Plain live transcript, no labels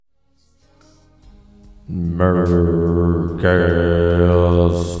Mercast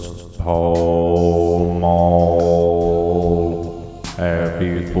Paul Mall.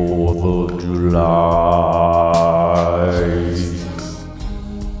 Happy 4th of July.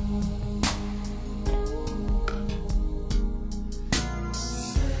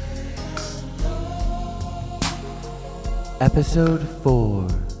 Episode 4,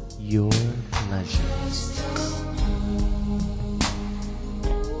 Your Pleasure.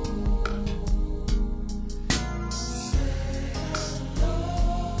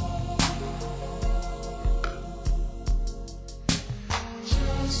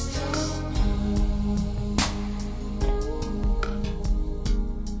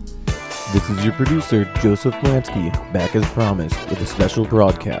 This is your producer, Joseph Lansky, back as promised with a special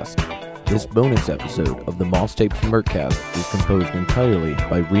broadcast. This bonus episode of the Moss Tapes Mercast is composed entirely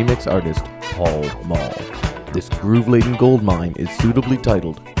by remix artist Paul Mall. This groove-laden gold mine is suitably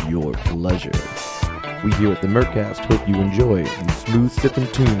titled Your Pleasure. We here at the Mercast hope you enjoy these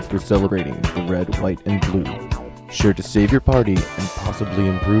smooth-sipping tunes for celebrating the red, white, and blue. Sure to save your party and possibly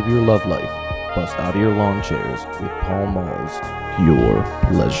improve your love life. Bust out of your lawn chairs with Paul Mall's Your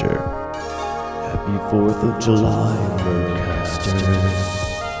Pleasure. Happy 4th of July, Mercasters.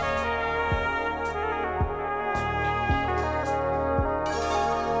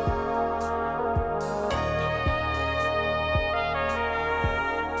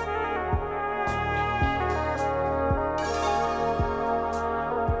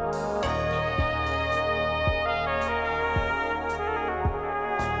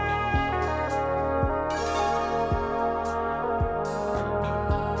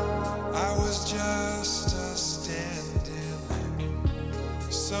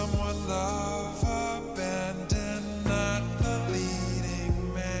 Someone love abandoned, not the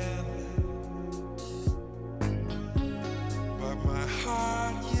leading man. But my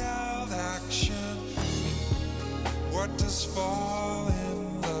heart yelled action. What does fall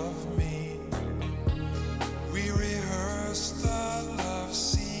in love mean? We rehearsed the love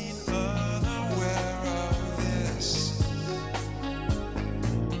scene, unaware of this,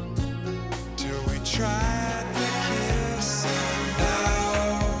 till we tried the kiss.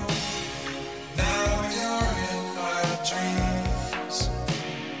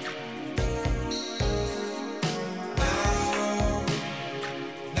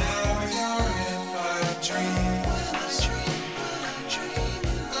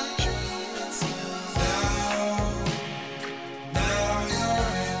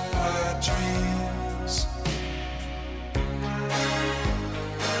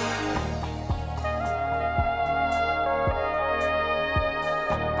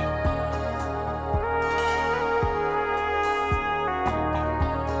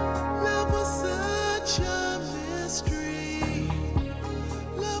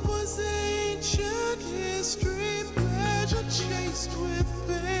 Love was ancient history.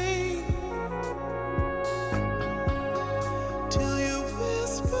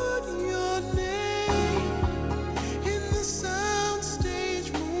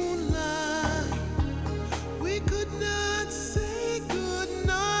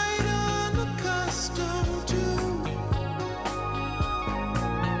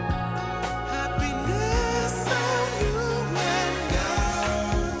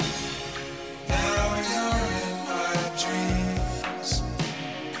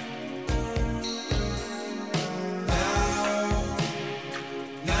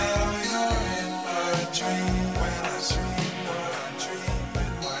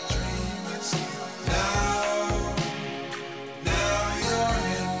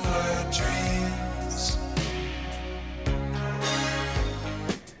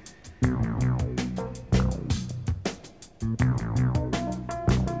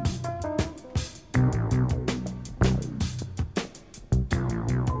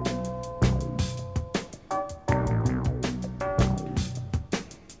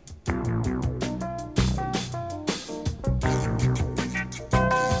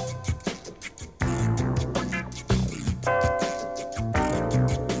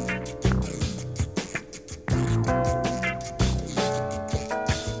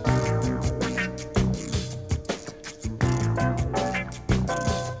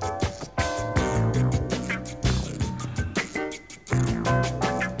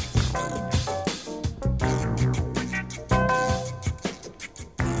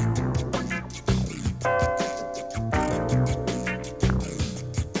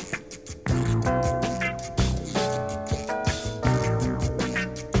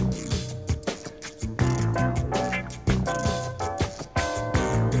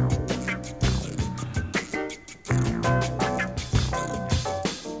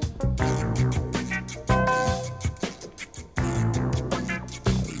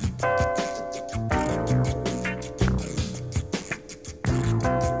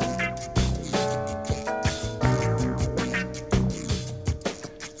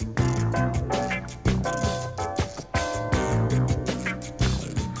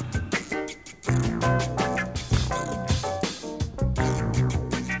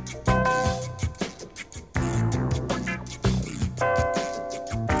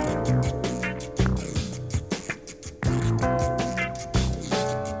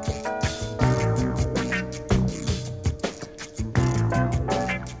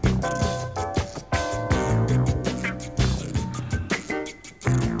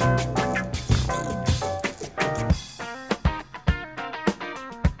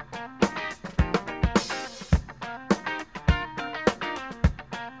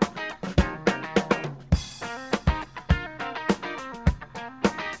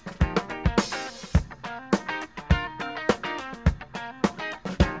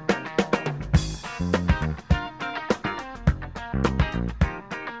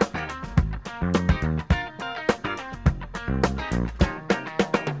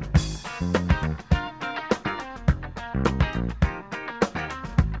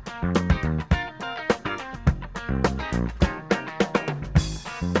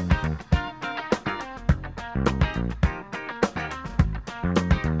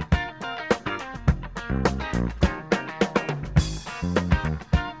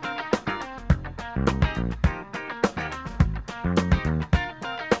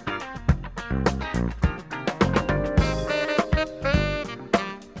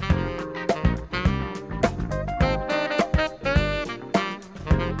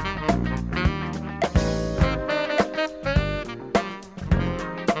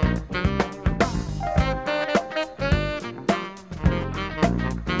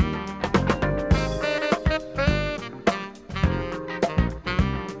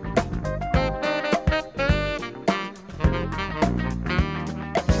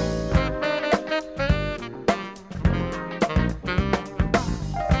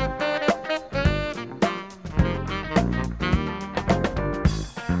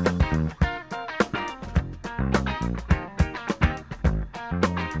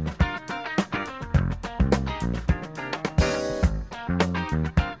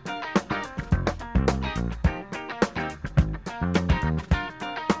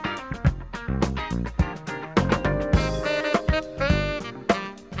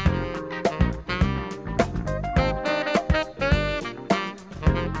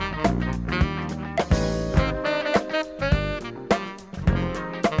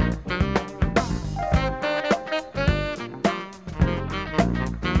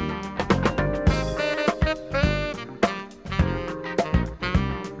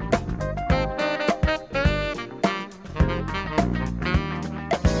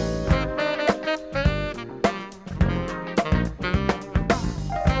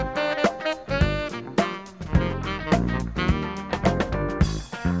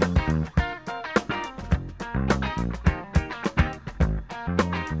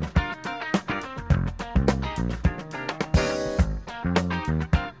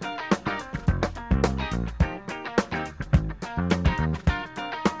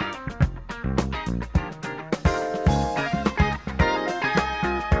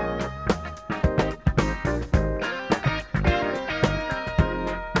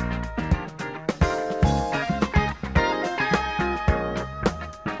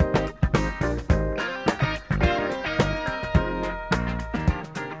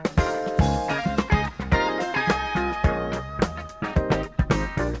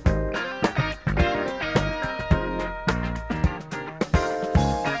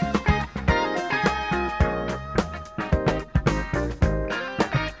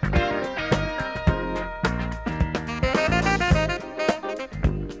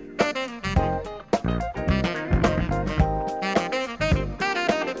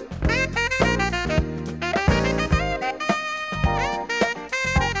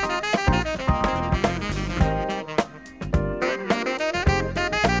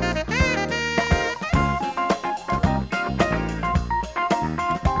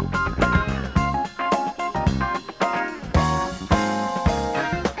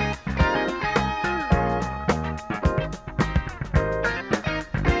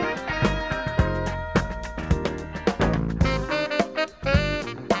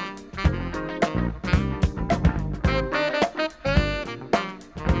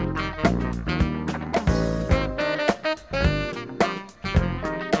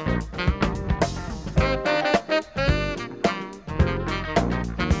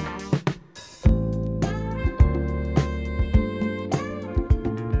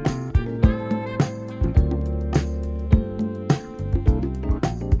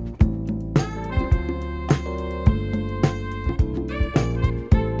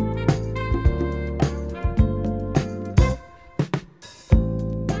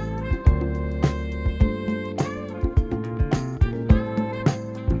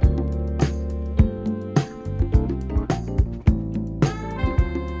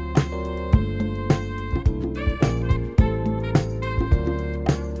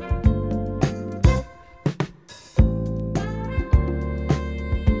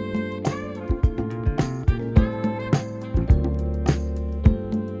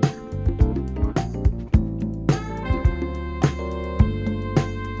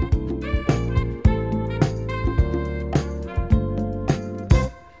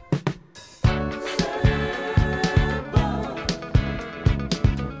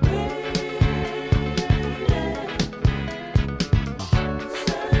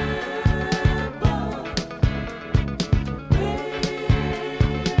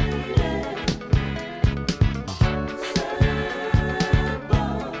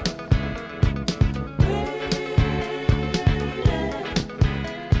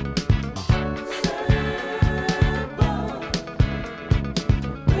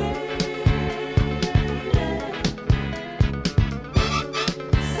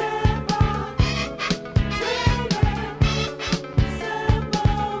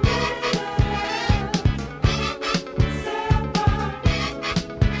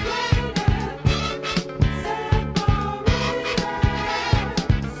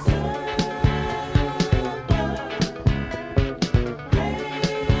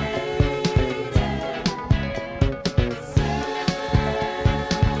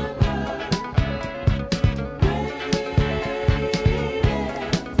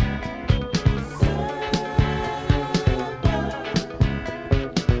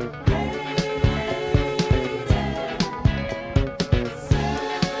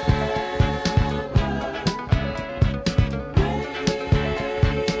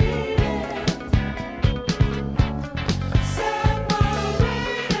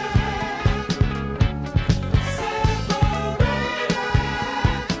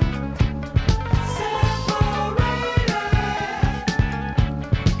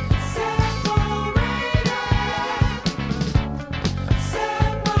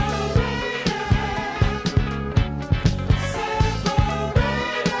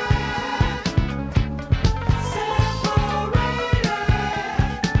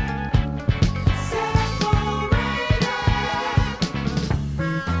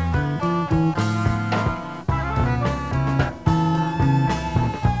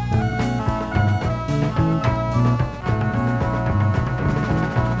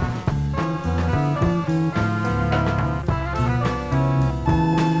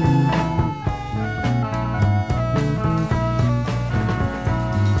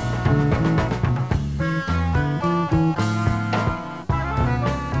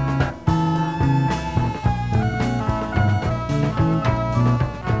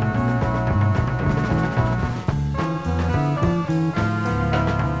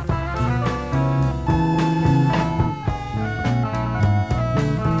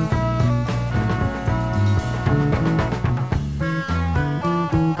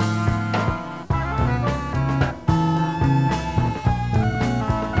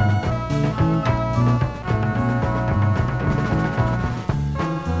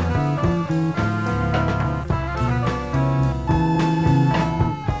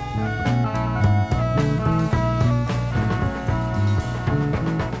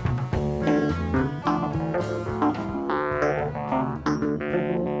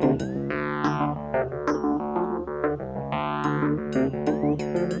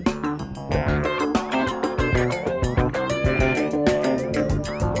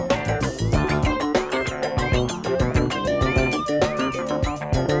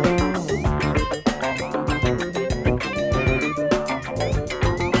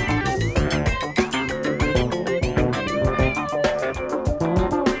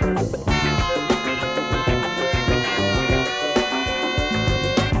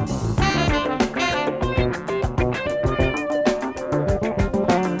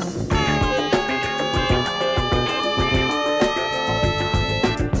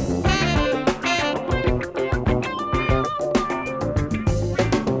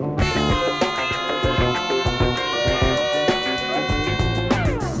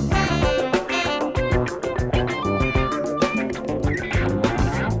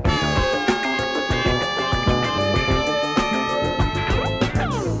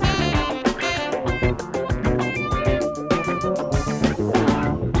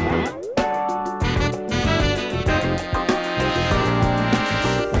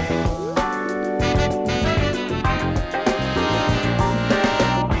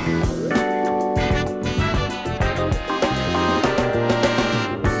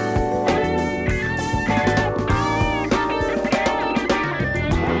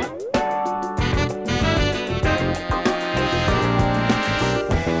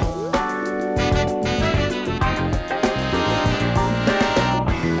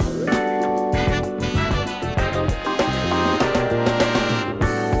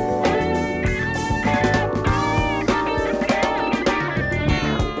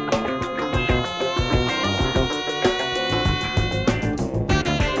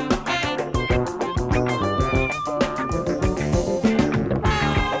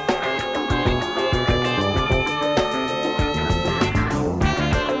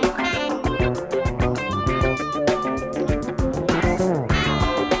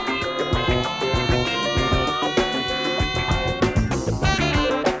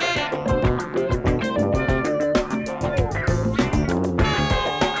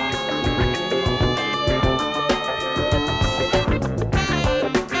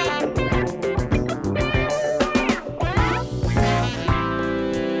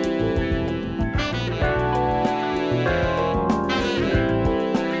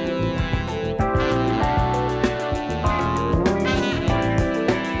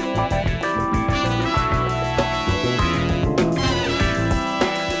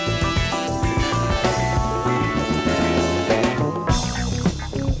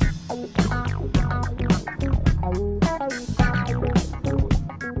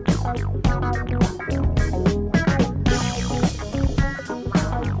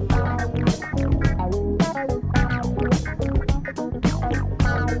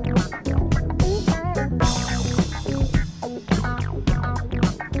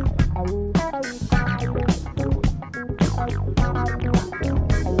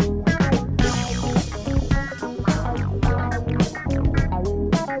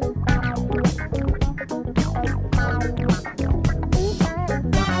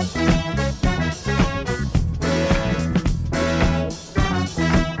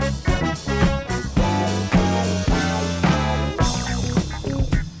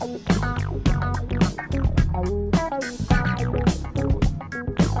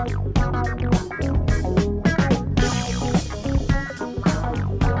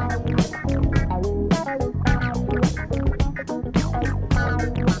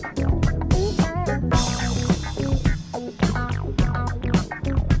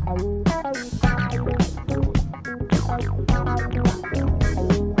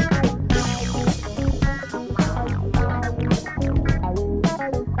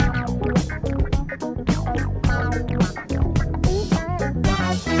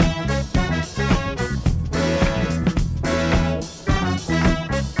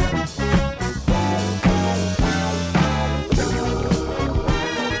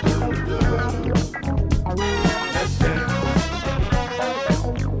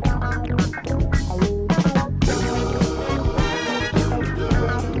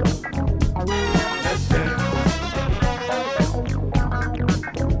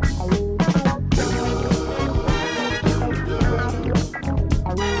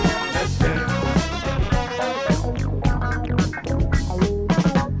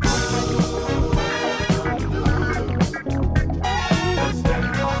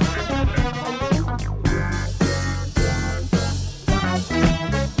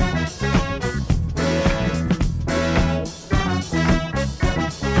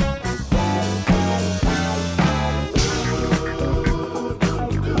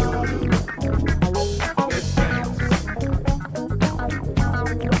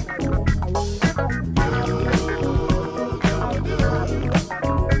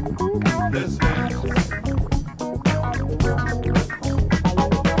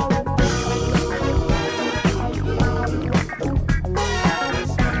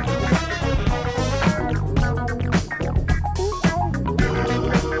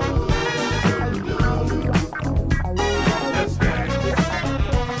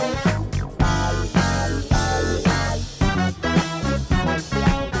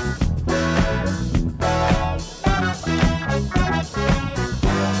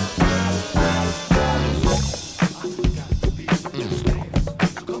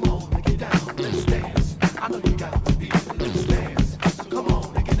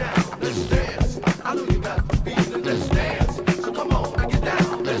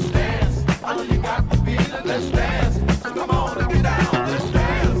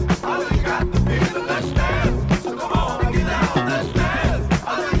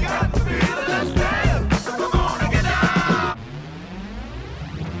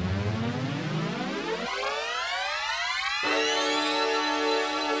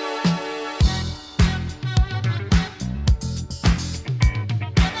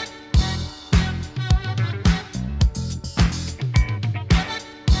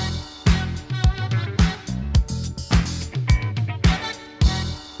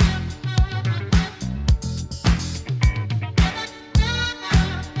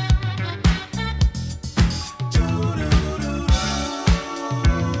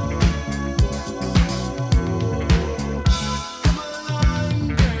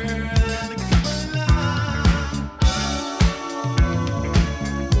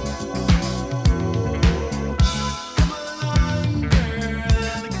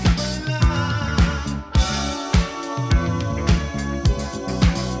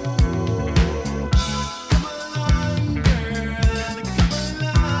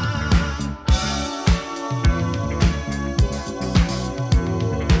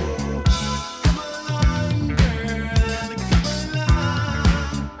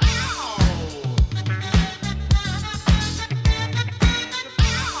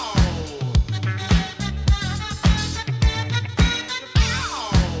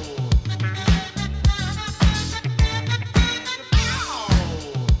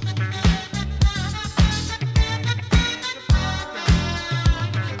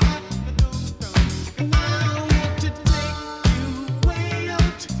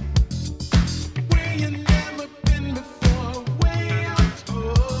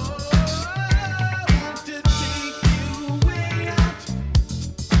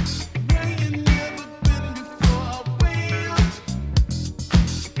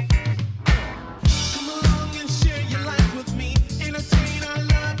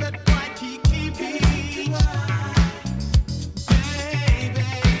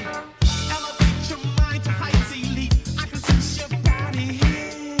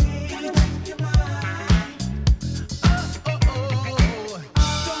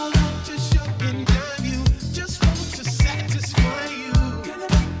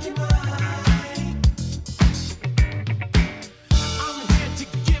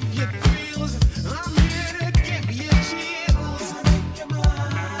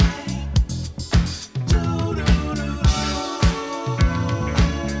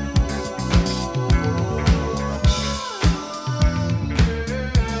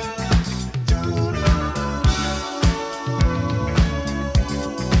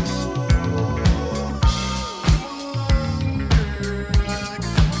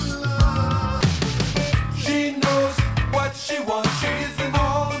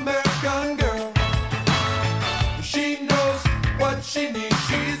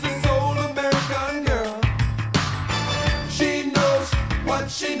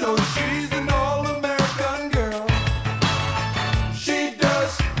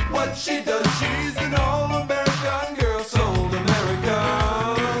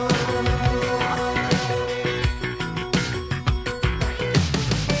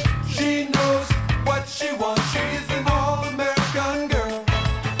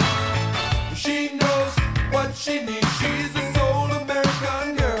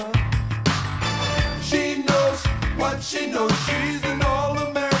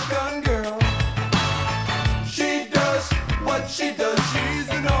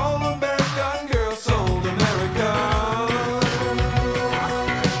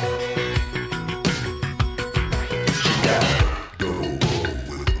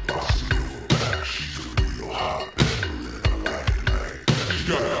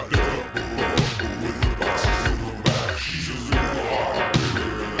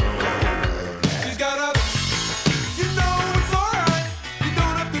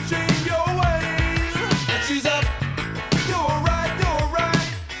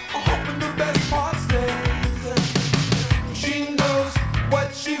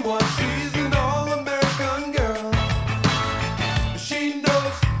 wants. She's an all-American girl. She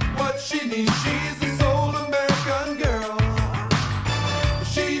knows what she needs. She's a soul American girl.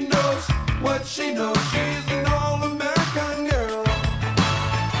 She knows what she knows. She's an all-American girl.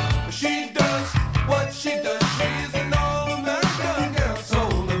 She does what she does. She's an all-American girl.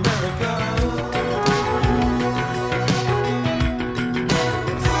 Soul America.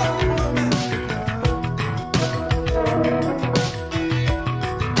 Soul America.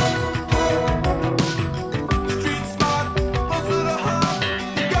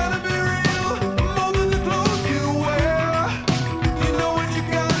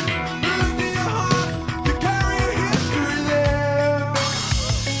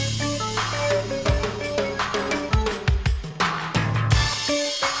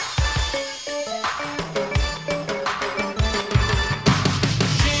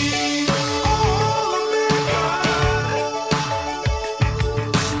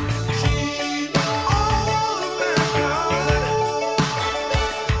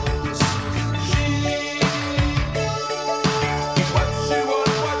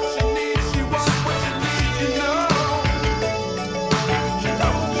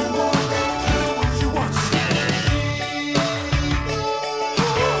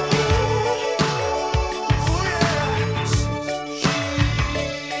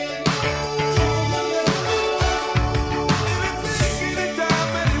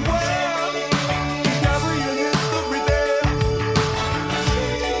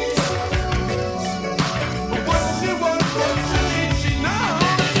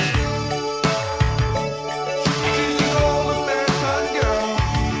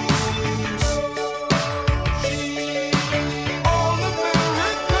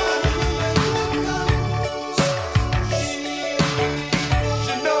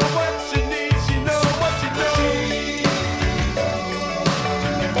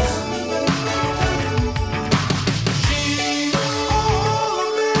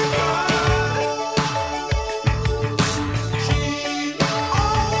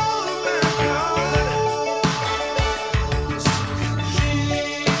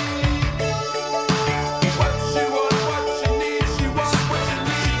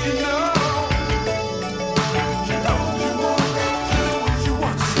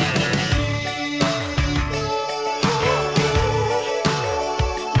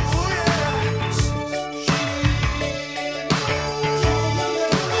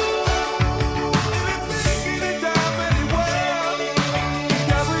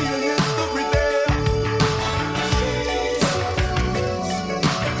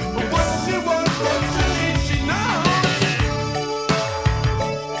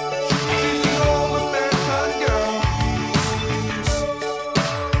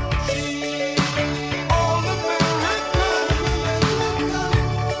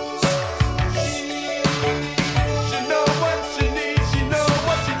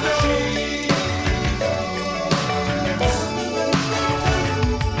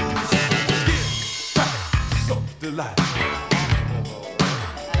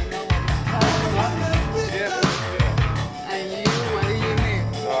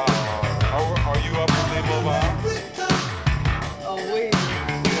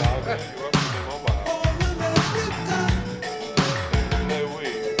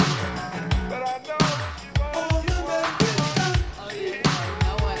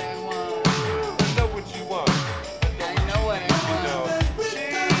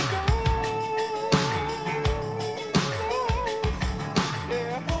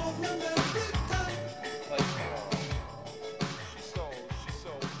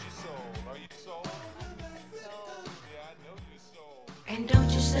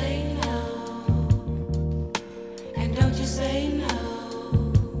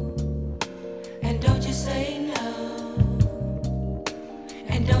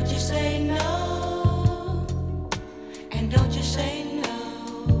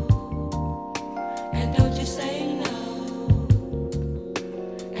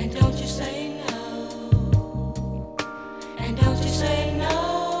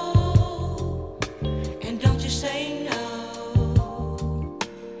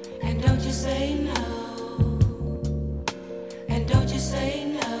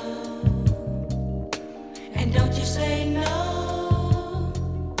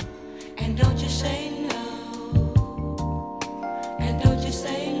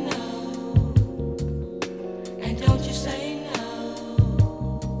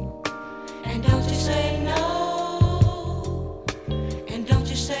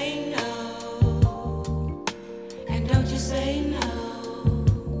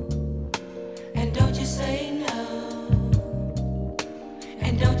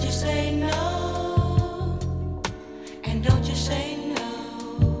 don't you say no. And don't you say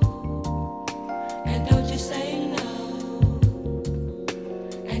no. And don't you say no.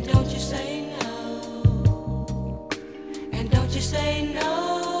 And don't you say no. And don't you say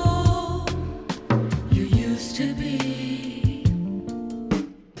no. You used to be.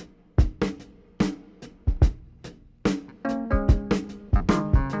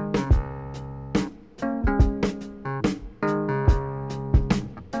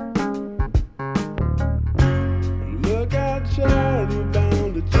 Look out, child, you're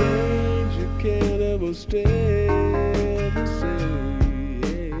bound to change. You can't ever stay the same.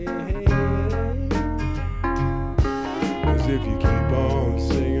 'Cause if you keep on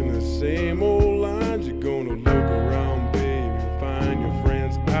singing the same old lines, you're gonna look around, babe, and find your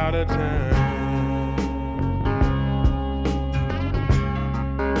friends out of time.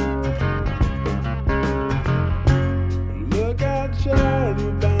 Look out, child,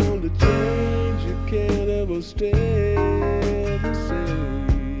 you're bound to change. You can't ever stay the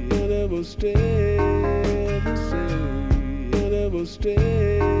same. Can't ever stay the same. Can't ever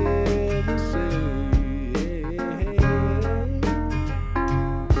stay the same.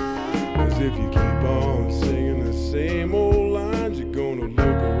 'Cause if you keep on singing the same old lines, you're gonna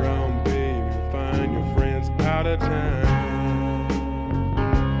look around, babe, and find your friends out of time.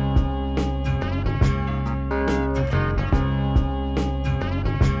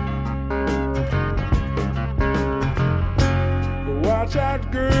 Watch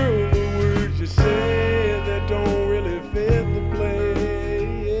out, girl, the words you say that don't really fit the play.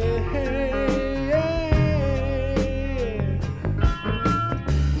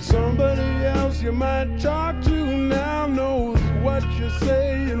 Somebody else you might talk to now knows what you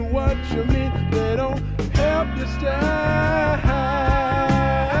say and what you mean. They don't help you stay.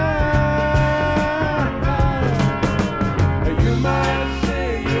 You might say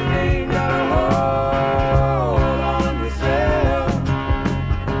you ain't got a hold on yourself.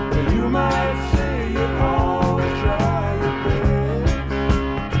 You might say you always try your best.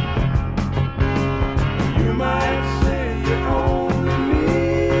 You might say you only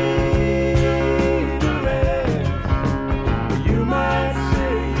need a rest. You might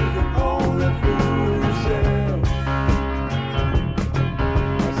say you can only fool yourself.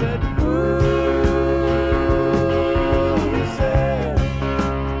 I said fool yourself.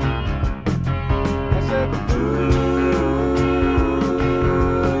 I said fool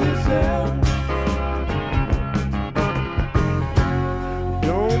yourself.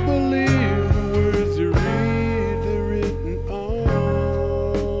 Don't believe the words you read, they're written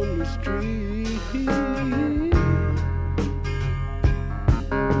on the street.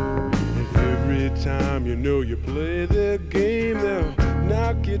 And every time you know you play their game, they'll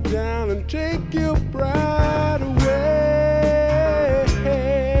knock you down and take your pride away.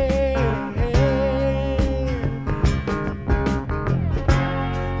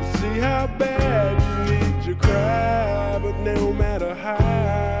 See how bad you need to cry, but no matter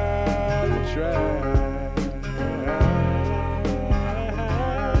how you try,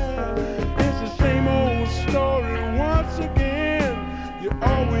 it's the same old story once again. You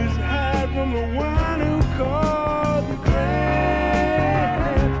always hide from the one who called you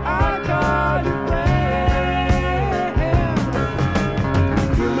friend. I called you friend.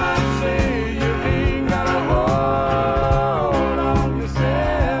 You might say you ain't got a hold on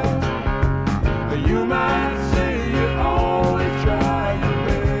yourself. You might say you always try your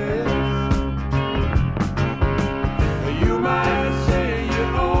best. You might say you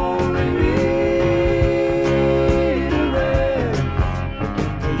only need a rest.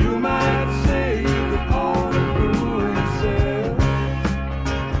 You might say you can only fool yourself.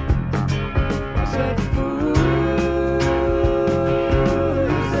 I said fool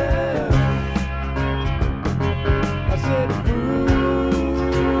yourself. I said fool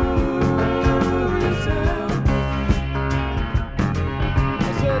yourself. I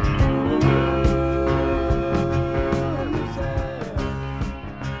said fool yourself.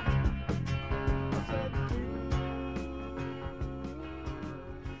 I said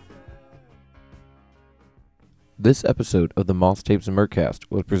This episode of the Moss Tapes Murkcast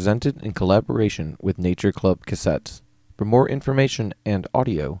was presented in collaboration with Nature Club Cassettes. For more information and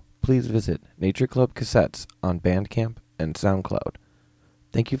audio, please visit Nature Club Cassettes on Bandcamp and SoundCloud.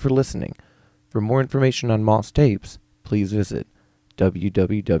 Thank you for listening. For more information on Moss Tapes, please visit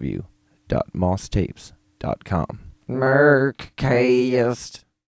www.mosstapes.com. Murkcast.